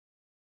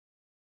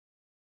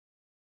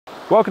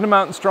Welcome to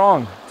Mountain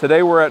Strong.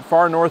 Today we're at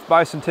Far North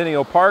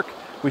Bicentennial Park.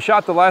 We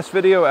shot the last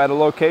video at a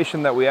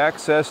location that we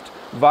accessed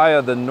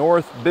via the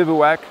North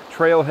Bivouac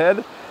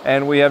Trailhead,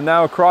 and we have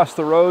now crossed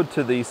the road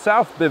to the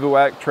South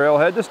Bivouac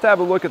Trailhead just to have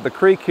a look at the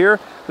creek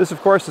here. This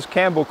of course is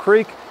Campbell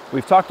Creek.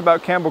 We've talked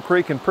about Campbell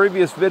Creek in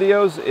previous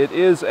videos. It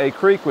is a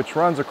creek which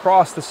runs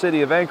across the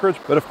city of Anchorage,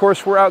 but of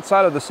course we're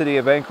outside of the city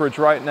of Anchorage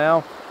right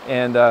now,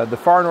 and the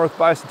Far North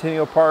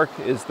Bicentennial Park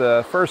is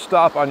the first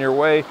stop on your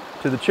way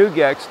to the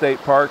Chugach State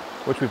Park,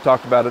 which we've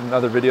talked about in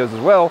other videos as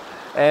well.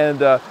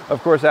 And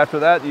of course after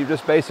that you're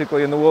just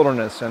basically in the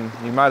wilderness, and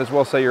you might as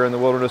well say you're in the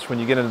wilderness when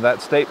you get into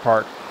that state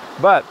park.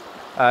 But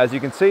as you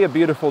can see, a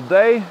beautiful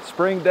day,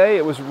 spring day.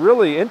 It was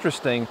really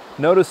interesting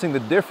noticing the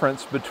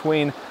difference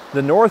between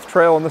the North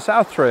Trail and the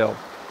South Trail.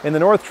 In the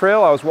North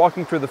Trail I was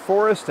walking through the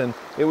forest and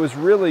it was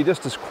really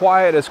just as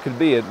quiet as could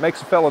be. It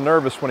makes a fellow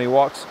nervous when he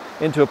walks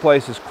into a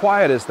place as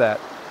quiet as that.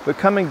 But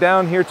coming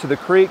down here to the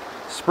creek,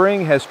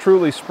 spring has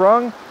truly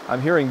sprung.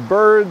 I'm hearing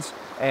birds,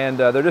 and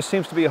there just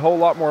seems to be a whole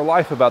lot more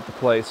life about the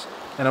place.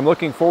 And I'm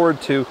looking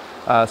forward to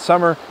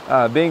summer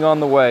being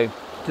on the way.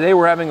 Today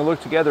we're having a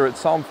look together at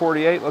Psalm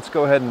 48. Let's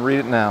go ahead and read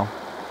it now.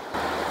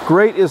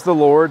 Great is the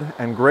Lord,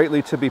 and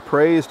greatly to be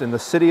praised in the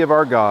city of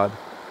our God.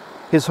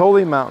 His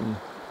holy mountain,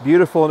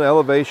 beautiful in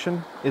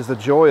elevation, is the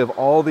joy of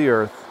all the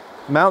earth.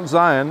 Mount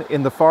Zion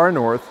in the far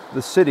north,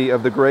 the city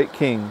of the great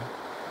King.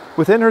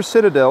 Within her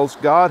citadels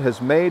God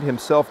has made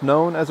himself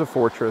known as a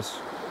fortress.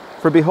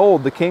 For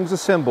behold, the kings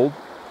assembled,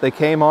 they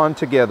came on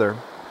together.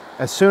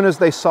 As soon as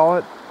they saw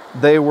it,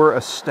 they were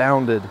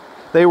astounded.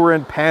 They were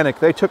in panic,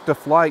 they took to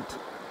flight.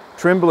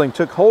 Trembling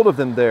took hold of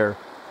them there,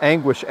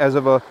 anguish as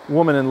of a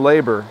woman in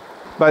labor.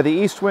 By the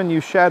east wind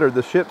you shattered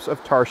the ships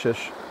of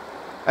Tarshish.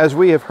 As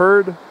we have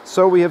heard,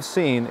 so we have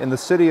seen in the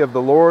city of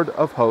the Lord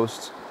of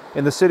hosts,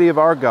 in the city of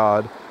our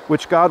God,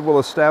 which God will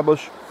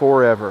establish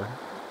forever.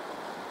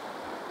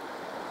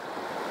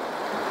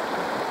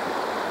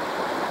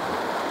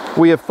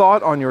 We have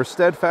thought on your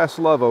steadfast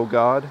love, O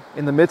God,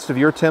 in the midst of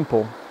your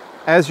temple.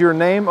 As your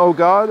name, O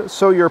God,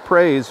 so your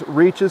praise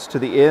reaches to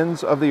the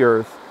ends of the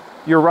earth.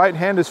 Your right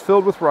hand is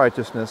filled with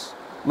righteousness.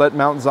 Let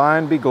Mount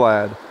Zion be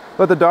glad.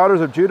 Let the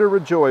daughters of Judah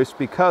rejoice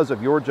because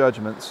of your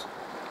judgments.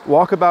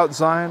 Walk about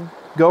Zion,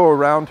 go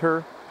around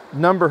her,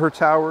 number her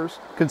towers,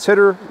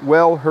 consider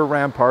well her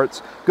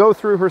ramparts, go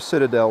through her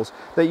citadels,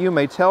 that you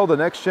may tell the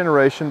next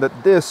generation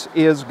that this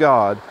is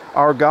God,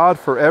 our God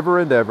forever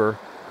and ever.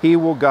 He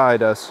will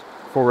guide us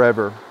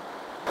forever.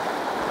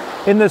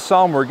 In this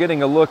psalm, we're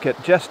getting a look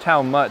at just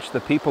how much the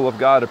people of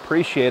God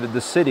appreciated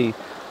the city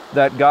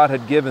that God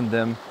had given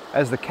them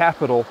as the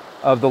capital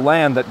of the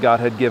land that God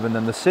had given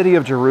them, the city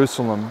of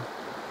Jerusalem.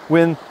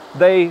 When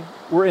they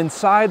were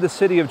inside the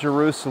city of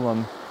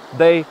Jerusalem,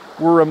 they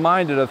were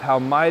reminded of how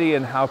mighty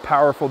and how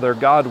powerful their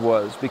God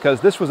was,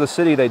 because this was a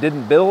city they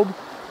didn't build.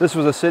 This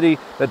was a city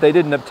that they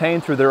didn't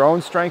obtain through their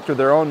own strength or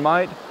their own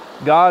might.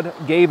 God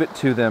gave it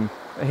to them.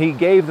 He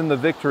gave them the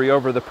victory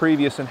over the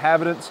previous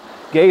inhabitants,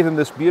 gave them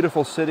this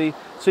beautiful city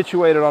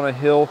situated on a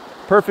hill,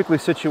 perfectly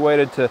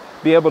situated to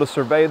be able to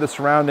survey the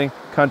surrounding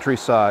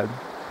countryside.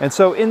 And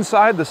so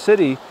inside the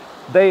city,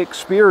 they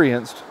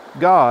experienced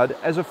God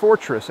as a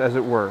fortress, as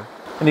it were.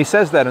 And he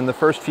says that in the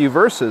first few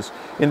verses.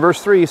 In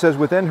verse 3, he says,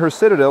 within her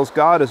citadels,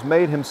 God has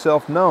made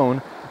himself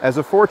known as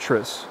a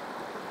fortress.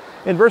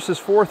 In verses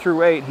 4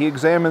 through 8, he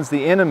examines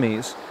the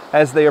enemies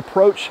as they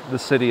approach the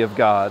city of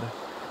God,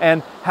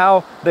 and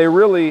how they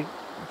really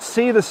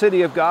see the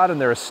city of God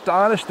and they're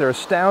astonished, they're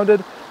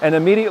astounded, and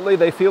immediately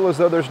they feel as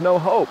though there's no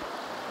hope.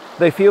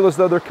 They feel as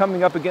though they're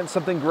coming up against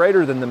something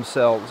greater than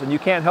themselves. And you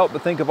can't help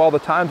but think of all the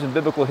times in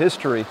biblical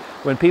history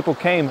when people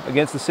came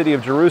against the city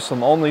of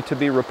Jerusalem only to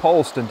be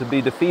repulsed and to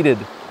be defeated.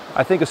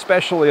 I think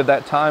especially of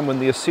that time when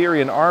the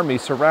Assyrian army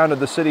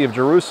surrounded the city of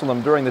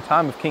Jerusalem during the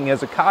time of King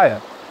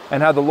Hezekiah,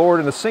 and how the Lord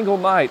in a single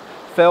night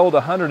felled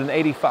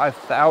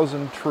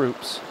 185,000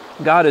 troops.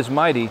 God is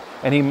mighty,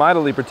 and he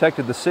mightily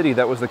protected the city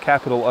that was the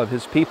capital of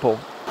his people.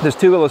 There's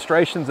two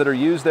illustrations that are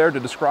used there to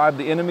describe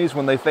the enemies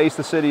when they face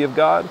the city of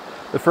God.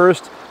 The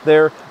first,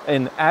 they're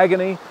in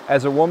agony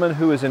as a woman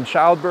who is in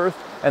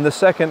childbirth, and the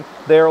second,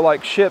 they are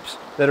like ships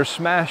that are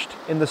smashed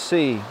in the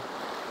sea.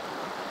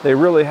 They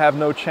really have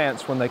no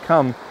chance when they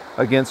come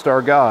against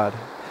our God.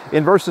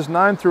 In verses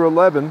 9 through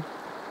 11,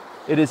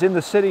 it is in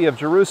the city of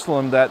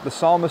Jerusalem that the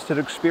psalmist had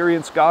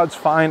experienced God's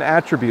fine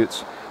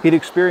attributes. He'd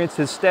experienced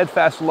his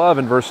steadfast love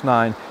in verse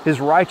 9,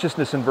 his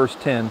righteousness in verse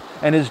 10,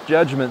 and his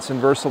judgments in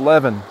verse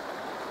 11.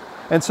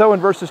 And so in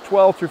verses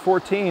 12 through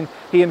 14,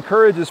 he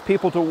encourages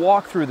people to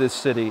walk through this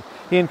city.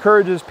 He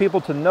encourages people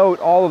to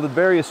note all of the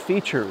various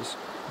features,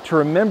 to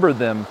remember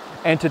them,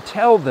 and to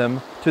tell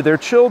them to their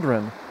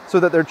children, so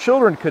that their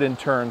children could in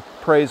turn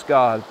praise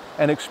God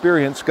and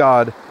experience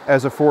God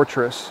as a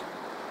fortress.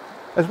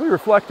 As we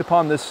reflect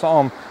upon this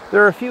psalm,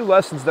 there are a few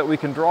lessons that we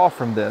can draw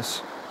from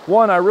this.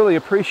 One, I really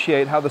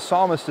appreciate how the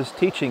psalmist is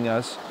teaching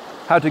us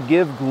how to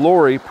give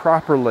glory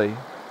properly.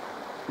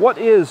 What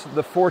is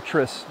the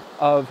fortress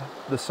of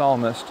the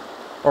psalmist?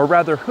 Or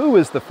rather, who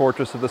is the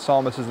fortress of the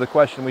psalmist is the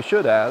question we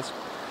should ask.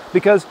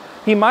 Because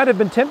He might have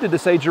been tempted to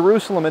say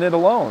Jerusalem and it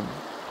alone.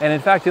 And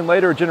in fact, in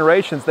later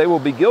generations, they will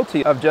be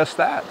guilty of just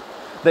that.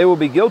 They will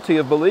be guilty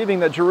of believing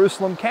that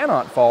Jerusalem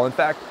cannot fall. In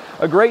fact,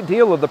 a great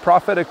deal of the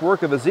prophetic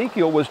work of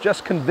Ezekiel was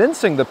just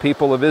convincing the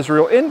people of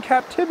Israel in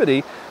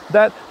captivity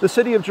that the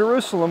city of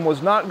Jerusalem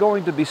was not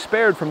going to be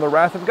spared from the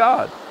wrath of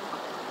God.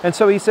 And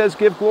so he says,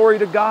 give glory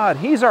to God.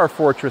 He's our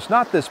fortress,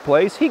 not this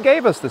place. He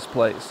gave us this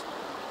place.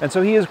 And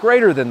so he is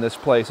greater than this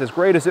place, as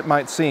great as it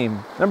might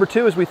seem. Number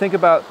two, as we think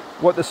about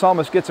what the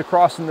psalmist gets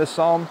across in this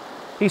psalm,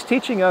 he's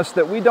teaching us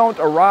that we don't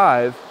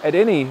arrive at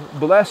any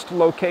blessed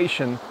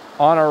location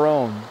on our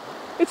own.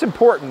 It's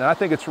important, and I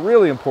think it's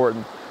really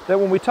important, that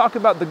when we talk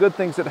about the good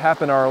things that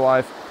happen in our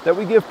life, that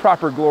we give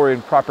proper glory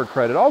and proper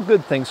credit. All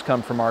good things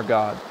come from our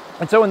God.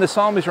 And so in this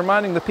psalm, he's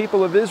reminding the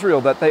people of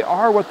Israel that they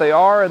are what they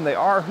are, and they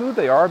are who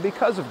they are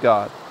because of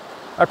God.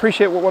 I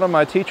appreciate what one of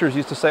my teachers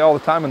used to say all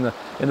the time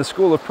in the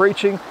school of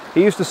preaching.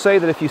 He used to say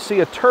that if you see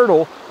a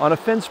turtle on a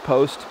fence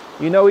post,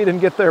 you know he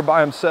didn't get there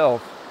by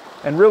himself.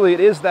 And really it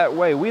is that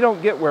way. We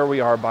don't get where we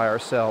are by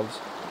ourselves.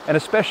 And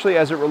especially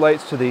as it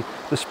relates to the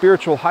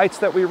spiritual heights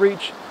that we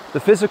reach, the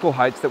physical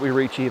heights that we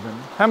reach even.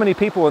 How many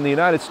people in the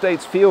United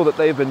States feel that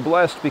they've been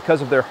blessed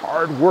because of their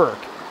hard work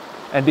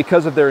and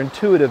because of their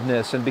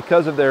intuitiveness and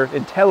because of their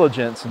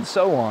intelligence and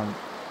so on?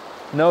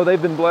 No,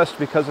 they've been blessed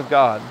because of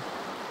God.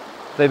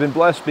 They've been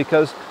blessed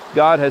because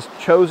God has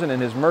chosen in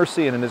His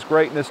mercy and in His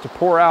greatness to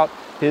pour out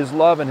His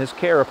love and His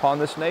care upon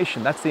this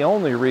nation. That's the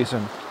only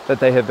reason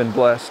that they have been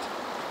blessed.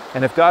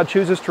 And if God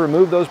chooses to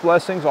remove those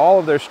blessings, all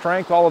of their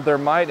strength, all of their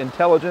might,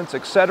 intelligence,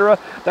 etc.,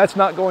 that's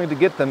not going to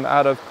get them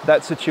out of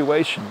that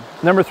situation.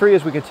 Number three,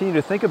 as we continue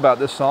to think about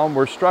this psalm,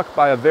 we're struck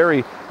by a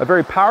very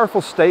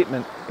powerful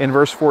statement in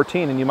verse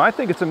 14. And you might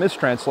think it's a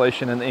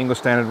mistranslation in the English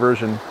Standard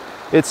Version.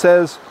 It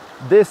says,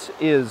 "This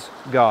is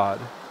God."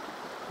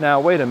 Now,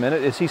 wait a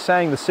minute. Is he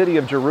saying the city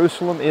of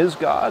Jerusalem is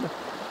God?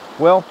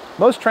 Well,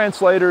 most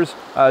translators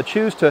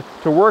choose to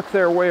work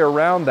their way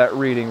around that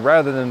reading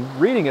rather than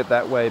reading it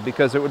that way,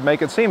 because it would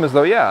make it seem as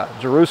though, yeah,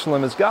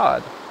 Jerusalem is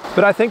God.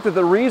 But I think that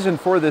the reason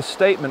for this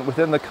statement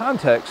within the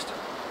context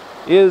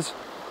is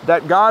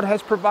that God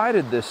has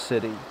provided this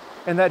city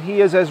and that He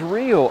is as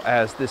real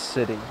as this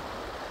city.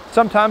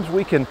 Sometimes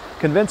we can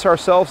convince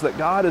ourselves that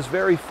God is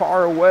very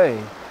far away,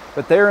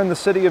 but there in the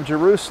city of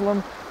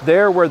Jerusalem,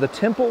 there where the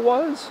temple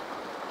was,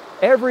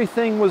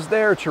 everything was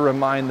there to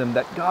remind them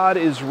that God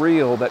is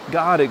real, that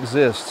God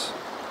exists.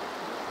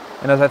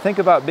 And as I think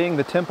about being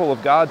the temple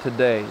of God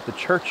today, the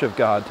church of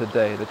God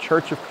today, the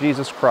church of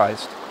Jesus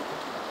Christ,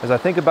 as I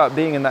think about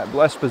being in that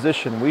blessed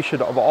position, we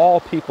should, of all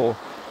people,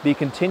 be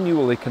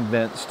continually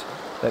convinced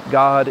that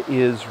God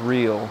is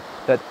real,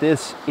 that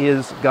this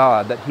is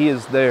God, that He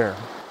is there.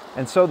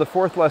 And so the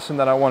fourth lesson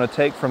that I want to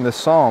take from this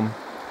psalm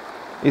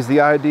is the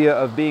idea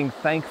of being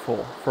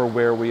thankful for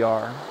where we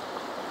are.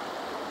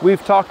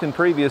 We've talked in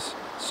previous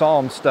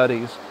psalm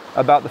studies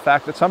about the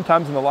fact that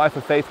sometimes in the life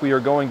of faith we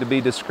are going to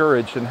be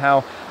discouraged, and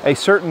how a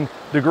certain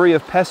degree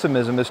of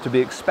pessimism is to be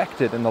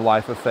expected in the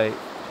life of faith.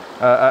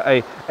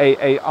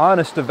 A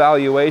honest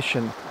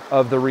evaluation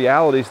of the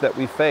realities that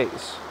we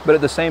face. But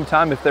at the same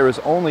time, if there is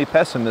only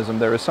pessimism,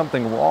 there is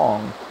something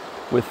wrong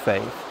with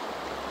faith.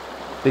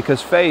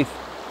 Because faith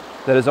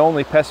that is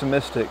only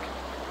pessimistic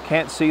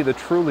can't see the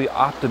truly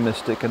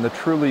optimistic and the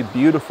truly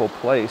beautiful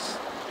place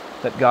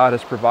that God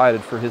has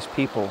provided for His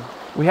people.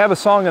 We have a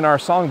song in our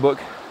songbook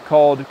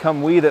called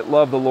 "Come We That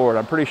Love the Lord."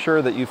 I'm pretty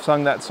sure that you've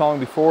sung that song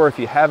before. If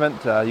you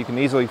haven't, you can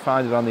easily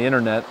find it on the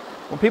internet.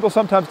 What people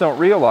sometimes don't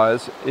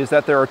realize is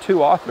that there are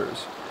two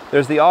authors.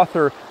 There's the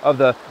author of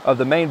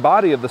the main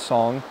body of the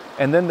song,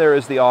 and then there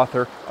is the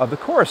author of the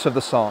chorus of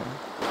the song.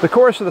 The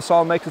chorus of the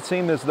song makes it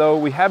seem as though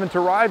we haven't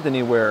arrived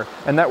anywhere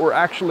and that we're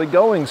actually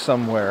going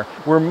somewhere.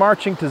 We're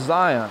marching to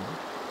Zion.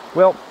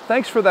 Well,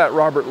 thanks for that,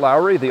 Robert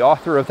Lowry, the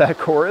author of that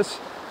chorus.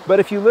 But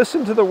if you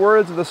listen to the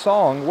words of the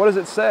song, what does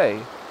it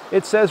say?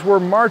 It says we're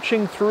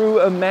marching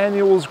through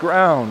Emmanuel's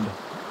ground.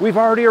 We've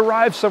already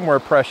arrived somewhere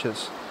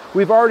precious.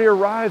 We've already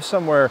arrived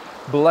somewhere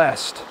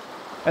blessed.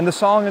 And the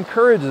song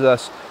encourages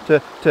us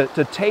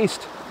to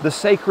taste the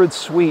sacred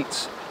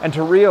sweets and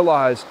to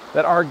realize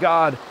that our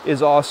God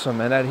is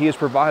awesome and that He has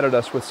provided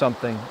us with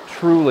something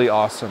truly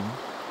awesome.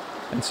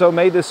 And so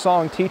may this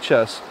song teach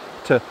us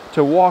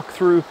to walk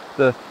through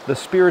the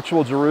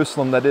spiritual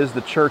Jerusalem that is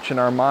the church in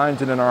our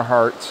minds and in our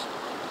hearts.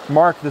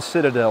 Mark the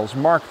citadels,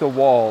 mark the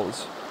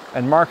walls,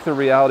 and mark the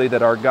reality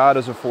that our God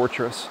is a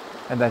fortress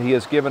and that He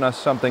has given us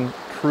something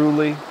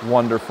truly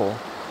wonderful.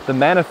 The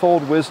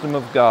manifold wisdom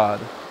of God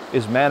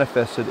is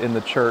manifested in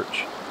the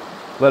church.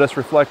 Let us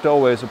reflect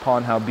always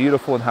upon how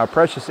beautiful and how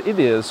precious it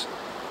is,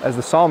 as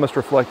the psalmist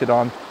reflected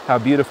on how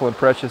beautiful and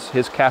precious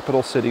his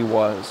capital city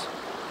was.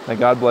 May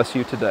God bless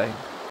you today.